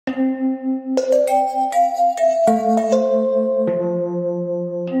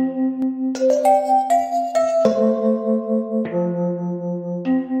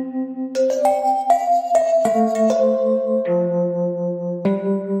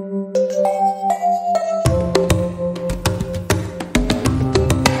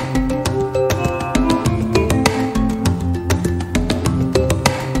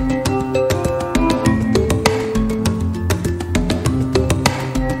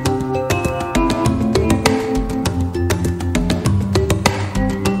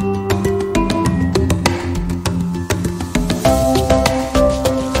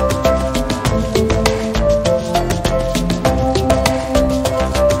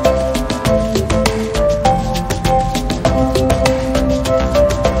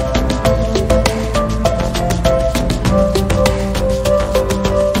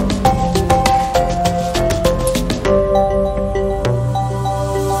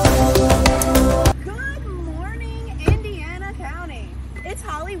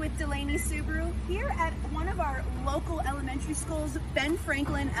Subaru here at one of our local elementary schools, Ben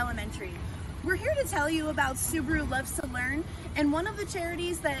Franklin Elementary. We're here to tell you about Subaru Loves to Learn, and one of the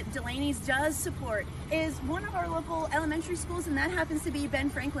charities that Delaney's does support is one of our local elementary schools, and that happens to be Ben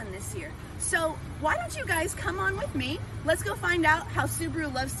Franklin this year. So why don't you guys come on with me? Let's go find out how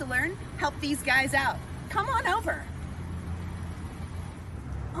Subaru Loves to Learn help these guys out. Come on over.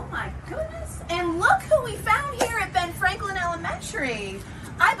 Oh my goodness, and look who we found here at Ben Franklin Elementary.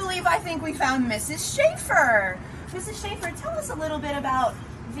 I think we found Mrs. Schaefer. Mrs. Schaefer, tell us a little bit about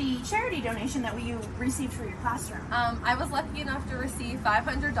the charity donation that you received for your classroom. I was lucky enough to receive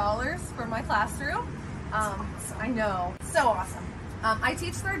 $500 for my classroom. I know. So awesome. I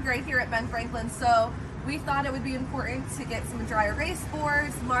teach third grade here at Ben Franklin, so we thought it would be important to get some dry erase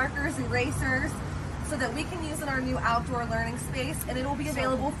boards, markers, erasers, so that we can use in our new outdoor learning space, and it will be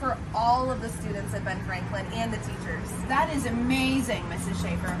available for all of the students at Ben Franklin and the teachers. That is amazing, Mrs.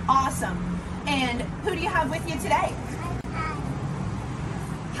 Schaefer. Awesome. And who do you have with you today?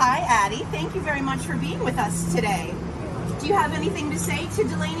 Hi, Addie. Thank you very much for being with us today. Do you have anything to say to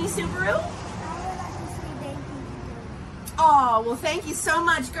Delaney Subaru? I would like to say thank you. Oh, well, thank you so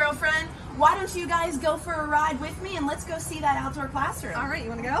much, girlfriend. Why don't you guys go for a ride with me and let's go see that outdoor classroom. All right, you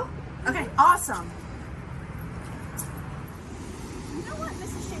want to go? Okay, awesome. You know what,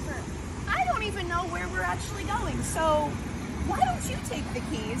 Mrs. Schaefer? I don't even know where we're actually going, so why don't you take the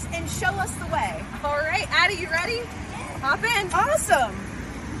keys and show us the way? All right, Addie, you ready? Hop in. Awesome.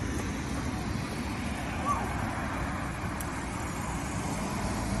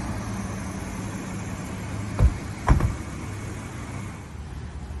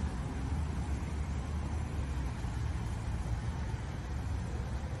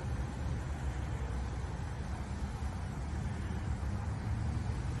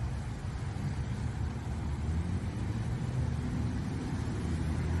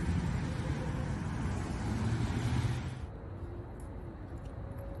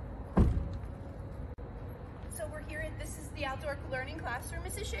 So we're here this is the outdoor learning classroom,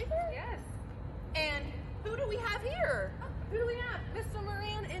 Mrs. Schaefer? Yes. And who do we have here? Who do we have? Mr.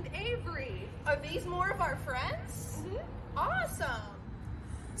 Moran and Avery. Are these more of our friends? Mm-hmm. Awesome.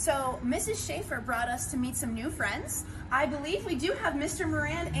 So Mrs. Schaefer brought us to meet some new friends. I believe we do have Mr.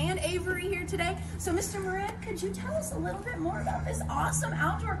 Moran and Avery here today. So Mr. Moran, could you tell us a little bit more about this awesome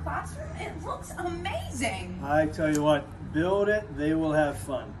outdoor classroom? It looks amazing. I tell you what, build it, they will have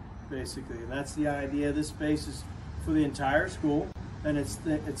fun, basically. And that's the idea. This space is for the entire school, and it's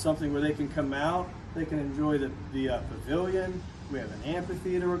something where they can come out, they can enjoy the pavilion. We have an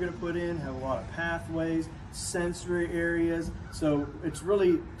amphitheater we're going to put in, have a lot of pathways, sensory areas. So it's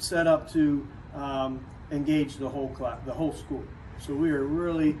really set up to engage the whole school. So we are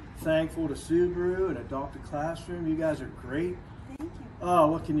really thankful to Subaru and Adopt a Classroom. You guys are great. Thank you.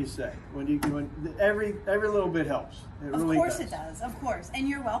 Oh, what can you say? Every little bit helps. It really does. Of course it does, of course. And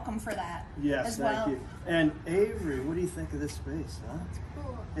you're welcome for that. Yes, as thank well. you. And Avery, what do you think of this space, huh? It's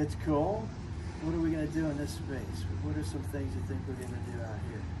cool. It's cool? What are we going to do in this space? What are some things you think we're going to do out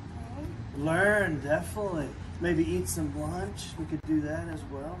here? Learn, definitely. Maybe eat some lunch. We could do that as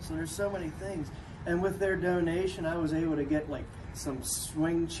well. So there's so many things. And with their donation, I was able to get like some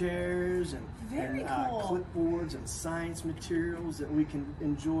swing chairs and cool. clipboards and science materials that we can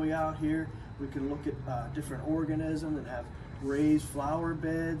enjoy out here. We can look at different organisms and have raised flower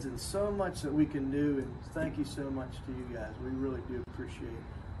beds and so much that we can do. And thank you so much to you guys. We really do appreciate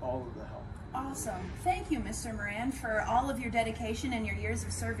all of the help. Awesome. Thank you, Mr. Moran, for all of your dedication and your years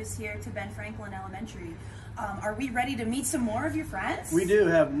of service here to Ben Franklin Elementary. Are we ready to meet some more of your friends? We do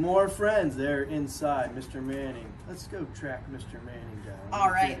have more friends there inside. Mr. Manning. Let's go track Mr. Manning down.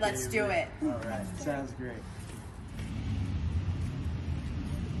 All right, let's do it. All right, sounds great.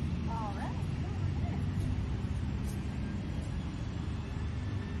 All right.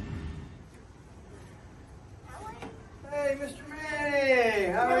 Hey, Mr.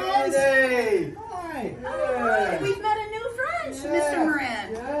 Manning, how are you today? Hi. Hi, we've met a new friend, Mr.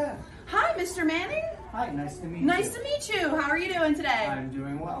 Moran. Yeah. Hi, Mr. Manning. Hi, nice to meet you. Nice to meet you. How are you doing today? I'm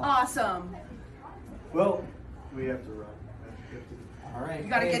doing well. Awesome. Well, we have to run. All right. You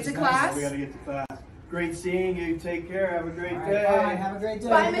gotta get to Nice. class. We got to get to class. Great seeing you. Take care. Have a great All right, day. bye. Have a great day.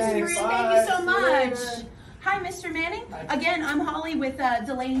 Bye, Mr. Thanks. Moran. Thank you so Bye. much. Hi, Mr. Manning. Hi. Again, I'm Holly with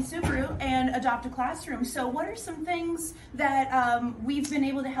Delaney Subaru and Adopt a Classroom. So what are some things that we've been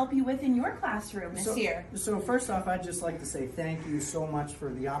able to help you with in your classroom this year? So first off, I'd just like to say thank you so much for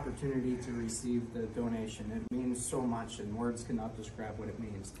the opportunity to receive the donation. It means so much, and words cannot describe what it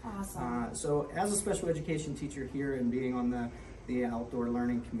means. Awesome. So as a special education teacher here and being on the outdoor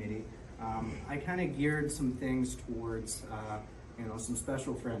learning committee, I kind of geared some things towards you know, some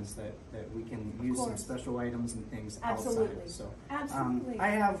special friends that we can use some special items and things Absolutely. outside. So Absolutely. I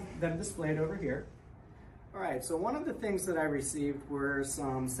have them displayed over here. All right, so one of the things that I received were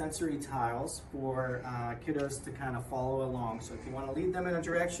some sensory tiles for kiddos to kind of follow along. So if you want to lead them in a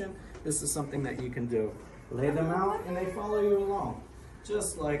direction, this is something that you can do. Lay them out and they follow you along,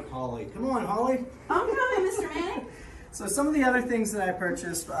 just like Holly. Come on, Holly. I'm coming, Mr. Manning. So some of the other things that I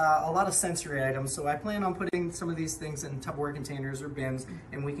purchased, a lot of sensory items. So I plan on putting some of these things in Tupperware containers or bins,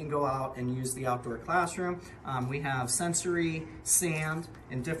 and we can go out and use the outdoor classroom. We have sensory sand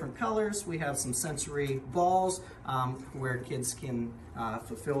in different colors. We have some sensory balls where kids can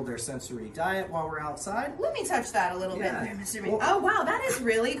fulfill their sensory diet while we're outside. Let me touch that a little bit Yeah. there, Mr. Manning. Well- Oh, wow, that is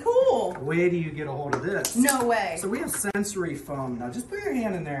really cool. Where do you get a hold of this? No way. So we have sensory foam. Now just put your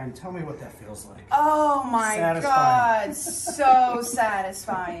hand in there and tell me what that feels like. Oh my Satisfying. God, so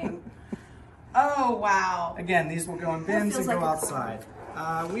satisfying. Oh, wow. Again, these will go in bins feels and go like a outside.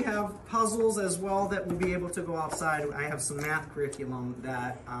 We have puzzles as well that will be able to go outside. I have some math curriculum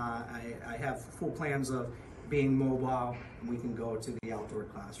that I have full plans of being mobile, and we can go to the outdoor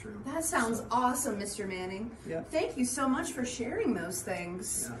classroom. That sounds awesome, Mr. Manning. Yeah. Thank you so much for sharing those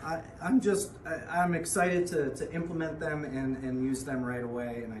things. Yeah, I'm excited to implement them and use them right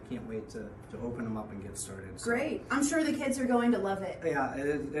away, and I can't wait to open them up and get started. So, Great. I'm sure the kids are going to love it. yeah,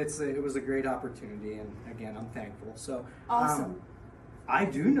 it was a great opportunity, and again, I'm thankful. So Awesome. I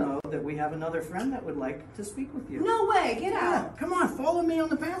do know that we have another friend that would like to speak with you. No way, get Yeah, out. come on, follow me on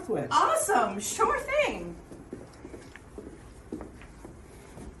the pathway. Awesome, sure thing.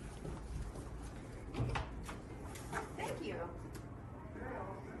 Thank you.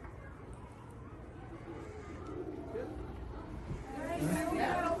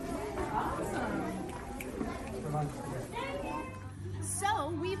 So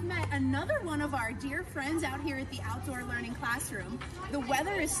we've met another one of our dear friends out here at the Outdoor Learning Classroom. The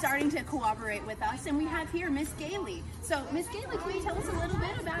weather is starting to cooperate with us, and we have here Miss Gailey. So Miss Gailey, can you tell us a little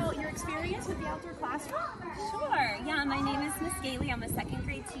bit about your experience with the Outdoor Classroom? Sure. Yeah, my name is Miss Gailey. I'm a second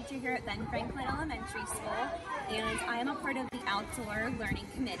grade teacher here at Ben Franklin Elementary School, and I am a part of the Outdoor Learning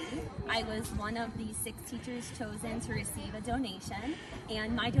Committee. I was one of the 6 teachers chosen to receive a donation,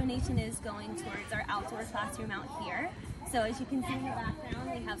 and my donation is going towards our outdoor classroom out here. So as you can see in the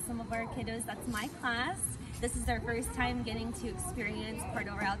background, we have some of our kiddos. That's my class. This is their first time getting to experience part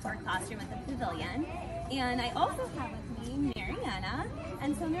of our outdoor classroom at the pavilion. And I also have with me Mariana.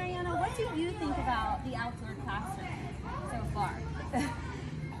 And so Mariana, what do you think about the outdoor classroom so far? It's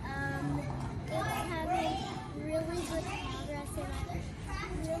having really good progress and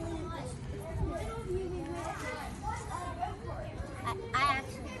I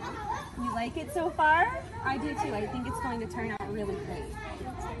actually You like it so far? I do too. I think it's going to turn out really great.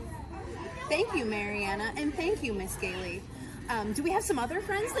 Thank you, Mariana, and thank you, Miss Gailey. Do we have some other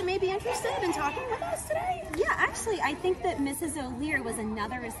friends that may be interested in talking with us today? Yeah, actually, I think that Mrs. O'Lear was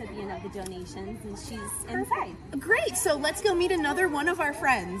another recipient of the donations, and she's inside. Great, so let's go meet another one of our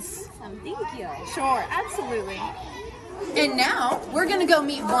friends. Thank you. Sure, absolutely. And now, we're gonna go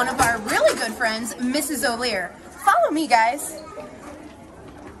meet one of our really good friends, Mrs. O'Lear. Follow me, guys.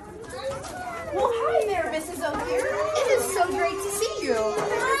 Well, hi there, Mrs. O'Lear. It is so great to see you.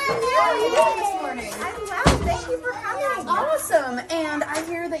 How are you doing this morning? I'm well. Thank you for coming. Awesome. And I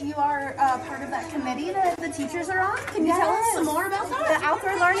hear that you are part of that committee that the teachers are on. Can you tell us some more about The that?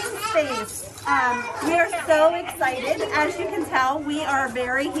 outdoor learning space. We are so excited. As you can tell, we are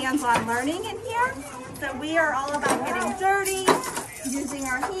very hands-on learning in here. So we are all about getting dirty, using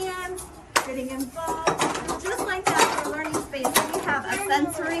our hands, getting involved. Just like the outdoor learning space, we have a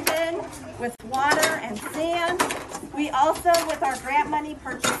sensory bin with water and sand. We also, with our grant money,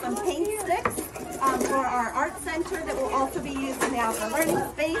 purchased some paint sticks for our art center that will also be used in the outdoor learning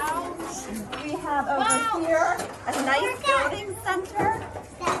space. We have over here a nice building center.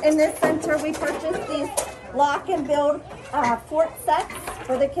 In this center, we purchased these lock and build fort sets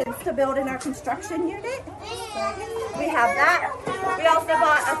for the kids to build in our construction unit. We have that. We also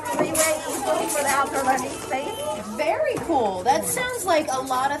bought a 3-way easel for the outdoor learning space. Very cool. That sounds like a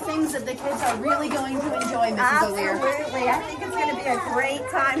lot of things that the kids are really going to enjoy, Mrs. O'Lear. Absolutely. I think it's going to be a great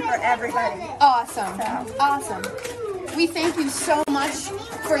time for everybody. Awesome. Awesome. We thank you so much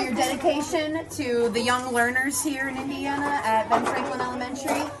for your dedication to the young learners here in Indiana at Ben Franklin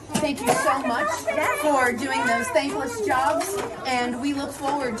Elementary. Thank you so much for doing those thankless jobs, and we look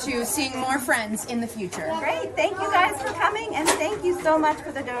forward to seeing more friends in the future. Great. Thank you guys for coming, and thank you so much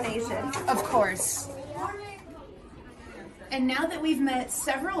for the donation. Of course. And now that we've met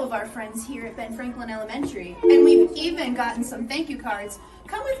several of our friends here at Ben Franklin Elementary, and we've even gotten some thank you cards,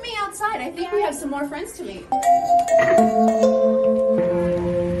 Come with me outside. I think we have some more friends to meet.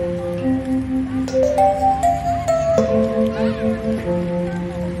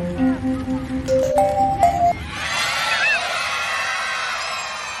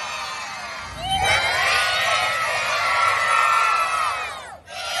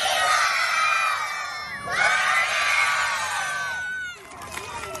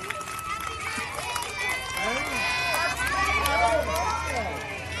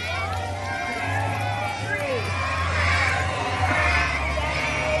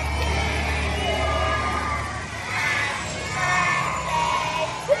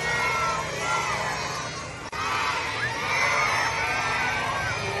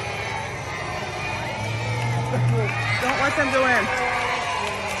 Don't let them go in.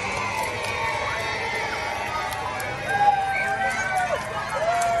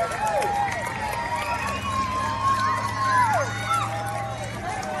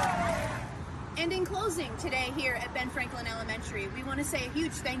 And in closing today here at Ben Franklin Elementary, we want to say a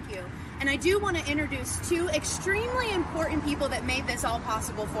huge thank you. And I do want to introduce two extremely important people that made this all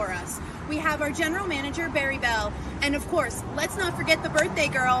possible for us. We have our general manager, Barry Bell, and of course, let's not forget the birthday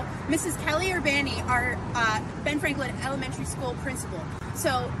girl, Mrs. Kelly Urbani, our Ben Franklin Elementary School principal.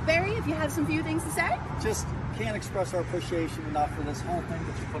 So, Barry, if you have some few things to say? Just can't express our appreciation enough for this whole thing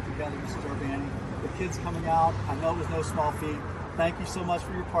that you put together, Mrs. Urbani. The kids coming out, I know it was no small feat. Thank you so much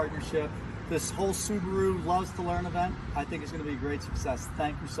for your partnership. This whole Subaru Loves to Learn event, I think is going to be a great success.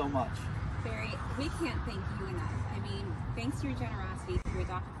 Thank you so much. Barry, we can't thank you enough. I mean, thanks to your generosity through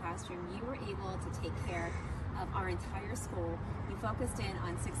Adopted Classroom, you were able to take care of our entire school. We focused in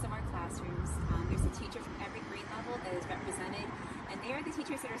on 6 of our classrooms. There's a teacher from every grade level that is represented, and they are the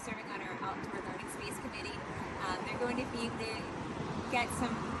teachers that are serving on our Outdoor Learning Space Committee. They're going to be able to get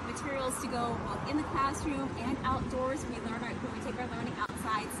some materials to go both in the classroom and outdoors when we take our learning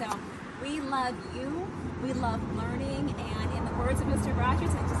outside. So we love you, we love learning, and in the words of Mr. Rogers,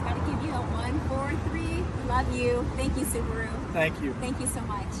 I just got to give you a 1, 4, 3. Love you. Thank you, Subaru. Thank you. Thank you so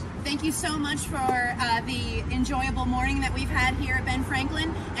much. Thank you so much for the enjoyable morning that we've had here at Ben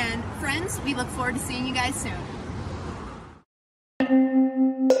Franklin. And friends, we look forward to seeing you guys soon.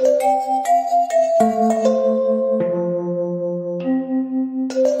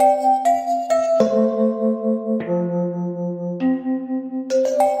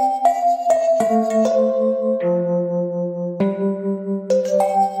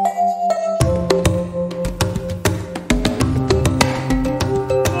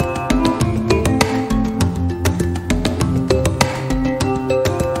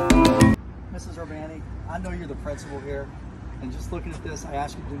 Mrs. Urbani, I know you're the principal here, and just looking at this, I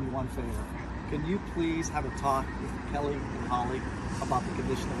ask you to do me one favor. Can you please have a talk with Kelly and Holly about the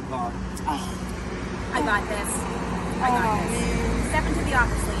condition of the car? I got this. I got this. Step into the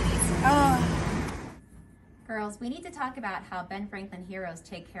office, ladies. Girls, we need to talk about how Ben Franklin heroes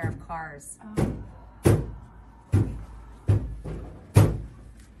take care of cars.